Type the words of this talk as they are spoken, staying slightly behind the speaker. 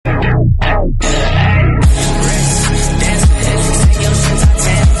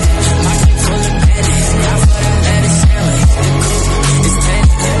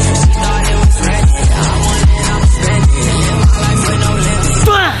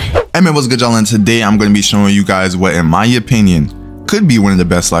Hey man, what's good y'all, and today I'm going to be showing you guys what in my opinion could be one of the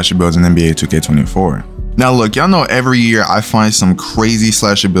best slasher builds in NBA 2K24. Now look, y'all know every year I find some crazy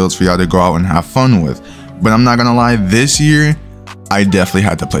slasher builds for y'all to go out and have fun with, but I'm not gonna lie, this year I definitely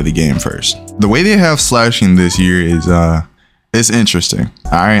had to play the game first. The way they have slashing this year is it's interesting.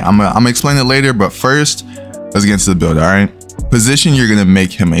 Alright, I'm gonna explain it later, but first let's get into the build. Alright, position, you're gonna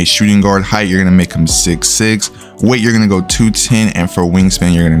make him a shooting guard. Height, you're gonna make him 6'6". Weight, you're gonna go 210, and for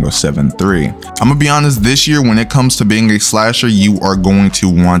wingspan, you're gonna go 7'3". I'm gonna be honest, this year when it comes to being a slasher, you are going to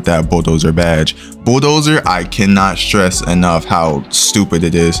want that bulldozer badge. Bulldozer, I cannot stress enough how stupid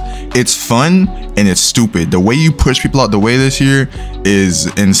it is. It's fun and it's stupid. The way you push people out the way this year is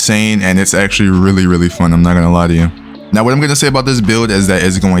insane, and it's actually really fun. I'm not gonna lie to you. Now what I'm gonna say about this build is that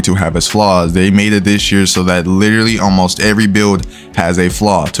it's going to have its flaws. They made it this year so that literally almost every build has a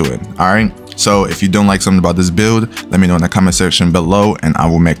flaw to it. All right, so if you don't like something about this build, let me know in the comment section below, and I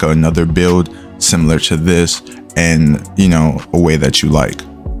will make another build similar to this and, you know, a way that you like.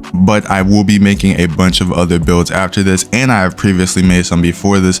 But I will be making a bunch of other builds after this, and I have previously made some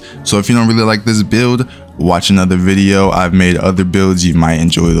before this. So if you don't really like this build, watch another video. I've made other builds, you might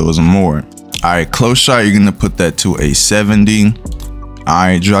enjoy those more. All right, close shot, you're gonna put that to a 70. All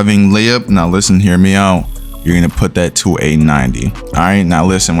right, driving layup, now listen, hear me out. You're gonna put that to a 90. All right, now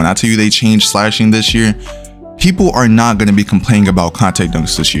listen, when I tell you they changed slashing this year, people are not gonna be complaining about contact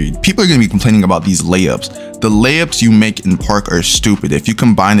dunks this year. People are gonna be complaining about these layups. The layups you make in park are stupid. If you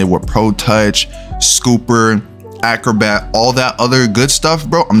combine it with pro touch, scooper, acrobat, all that other good stuff,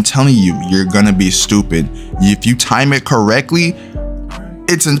 bro, I'm telling you, you're gonna be stupid. If you time it correctly,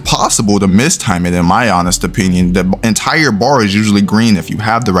 it's impossible to mistime it, in my honest opinion. The entire bar is usually green if you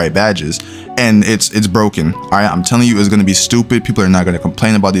have the right badges, and it's broken. All right, I'm telling you, it's going to be stupid. People are not going to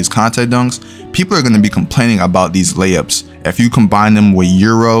complain about these contact dunks. People are going to be complaining about these layups. If you combine them with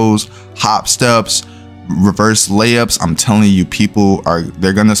euros, hop steps, reverse layups, I'm telling you,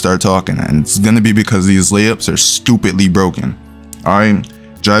 they're going to start talking, and it's going to be because these layups are stupidly broken. All right,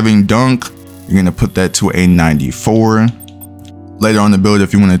 driving dunk, you're going to put that to a 94. Later on the build,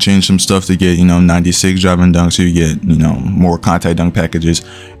 if you want to change some stuff to get, you know, 96 driving dunks, so you get, you know, more contact dunk packages,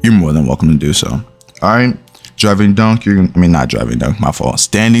 you're more than welcome to do so. All right, driving dunk, not driving dunk, my fault.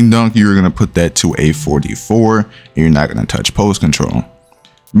 Standing dunk, you're going to put that to a 44. And you're not going to touch post control.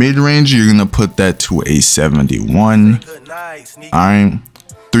 Mid range, you're going to put that to a 71. All right,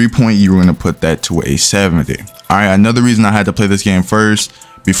 3-point, you're going to put that to a 70. All right, another reason I had to play this game first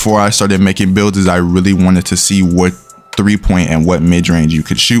before I started making builds is I really wanted to see what 3-point and what mid-range you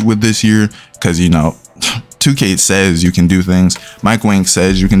could shoot with this year, because, you know, 2K says you can do things, Mike Wang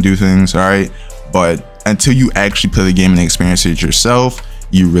says you can do things, all right, but until you actually play the game and experience it yourself,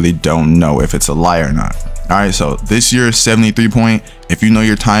 you really don't know if it's a lie or not. All right, so this year 73-point, if you know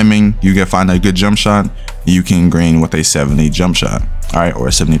your timing, you can find a good jump shot, you can green with a 70 jump shot, all right, or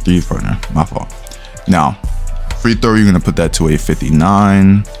a 73 partner, my fault. Now free throw, you're gonna put that to a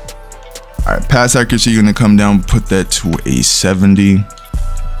 59. All right, pass accuracy, you're gonna come down, put that to a 70.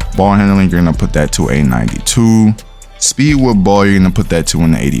 Ball handling, you're gonna put that to a 92. Speed with ball, you're gonna put that to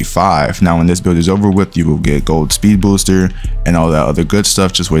an 85. Now when this build is over with, you will get gold speed booster and all that other good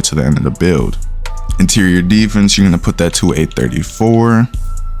stuff. Just wait till the end of the build. Interior defense, you're gonna put that to a 34.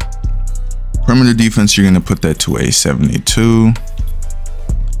 Perimeter defense, you're gonna put that to a 72.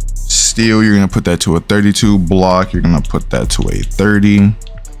 Steal, you're gonna put that to a 32. Block, you're gonna put that to a 30.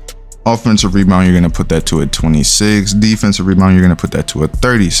 Offensive rebound, you're going to put that to a 26. Defensive rebound, you're going to put that to a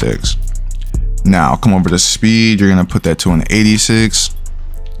 36. Now come over to speed, you're going to put that to an 86.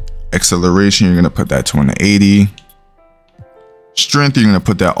 Acceleration, you're going to put that to an 80. Strength, you're going to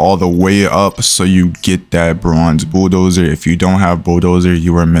put that all the way up so you get that bronze bulldozer. If you don't have bulldozer,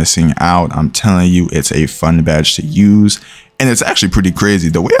 you are missing out. I'm telling you, it's a fun badge to use, and it's actually pretty crazy.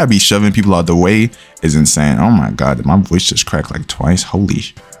 The way I be shoving people out the way is insane. Oh my god, my voice just cracked like twice. Holy.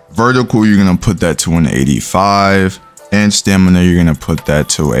 Vertical, you're gonna put that to an 85, and stamina, you're gonna put that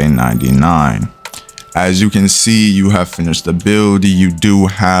to a 99. As you can see, you have finished the build. You do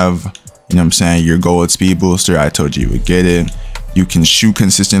have, you know what I'm saying, your gold speed booster. I told you you would get it. You can shoot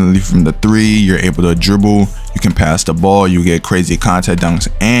consistently from the 3. You're able to dribble. You can pass the ball. You get crazy contact dunks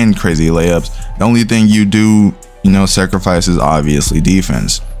and crazy layups. The only thing you do, you know, sacrifice is obviously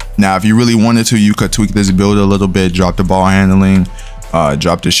defense. Now, if you really wanted to, you could tweak this build a little bit, drop the ball handling,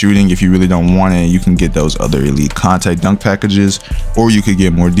 drop the shooting. If you really don't want it, you can get those other elite contact dunk packages, or you could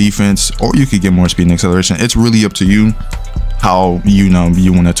get more defense, or you could get more speed and acceleration. It's really up to you how, you know,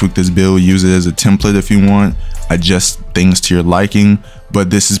 you want to tweak this build. Use it as a template if you want, adjust things to your liking, but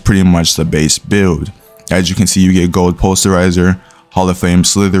this is pretty much the base build. As you can see, you get gold posterizer, Hall of Fame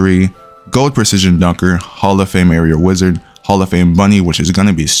Slithery, Gold Precision Dunker, Hall of Fame Aerial Wizard, Hall of Fame Bunny, which is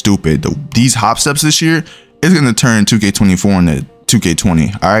gonna be stupid. These hop steps this year is gonna turn 2K24 into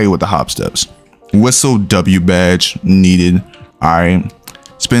 2K20. All right, with the hop steps. Whistle W badge needed. All right.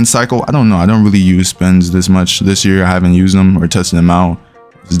 Spin cycle. I don't know. I don't really use spins this much this year. I haven't used them or tested them out.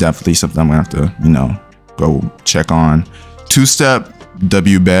 It's definitely something I'm gonna have to, you know, go check on. Two-step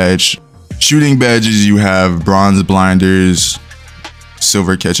W badge. Shooting badges, you have bronze blinders,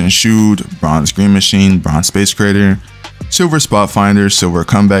 silver catch and shoot, bronze green machine, bronze space creator, silver spot finder, silver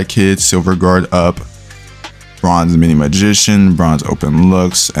comeback kid, silver guard up, bronze mini magician, bronze open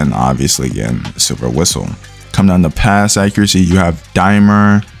looks, and obviously again silver whistle. Come down to pass accuracy, you have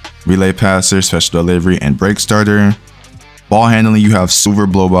dimer, relay passer, special delivery, and break starter. Ball handling, you have silver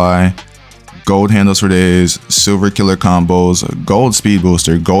blow by, gold handles for days, silver killer combos, gold speed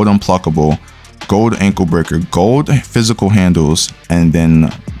booster, gold unpluckable, gold ankle breaker, gold physical handles, and then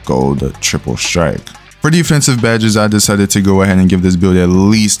gold triple strike. For defensive badges, I decided to go ahead and give this build at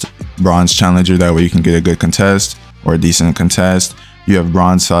least bronze challenger. That way you can get a good contest or a decent contest. You have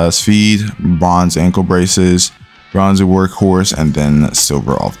bronze fast feed, bronze ankle braces, bronze workhorse, and then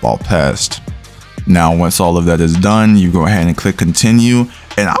silver off ball pass. Now, once all of that is done, you go ahead and click continue.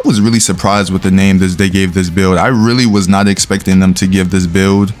 And I was really surprised with the name they gave this build. I really was not expecting them to give this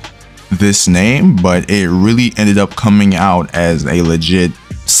build this name, but it really ended up coming out as a legit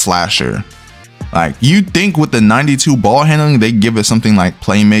slasher. Like, you'd think with the 92 ball handling, they give it something like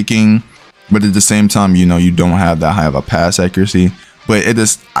playmaking, but at the same time, you know, you don't have that high of a pass accuracy. But it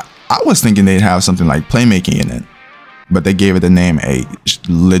is, I was thinking they'd have something like playmaking in it, but they gave it the name a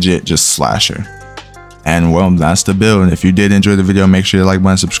legit just slasher. And well, that's the build. If you did enjoy the video, make sure to like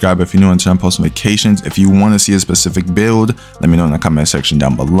button, subscribe if you're new, and turn on post notifications. If you want to see a specific build, let me know in the comment section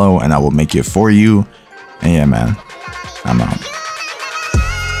down below and I will make it for you. And yeah, man, I'm out.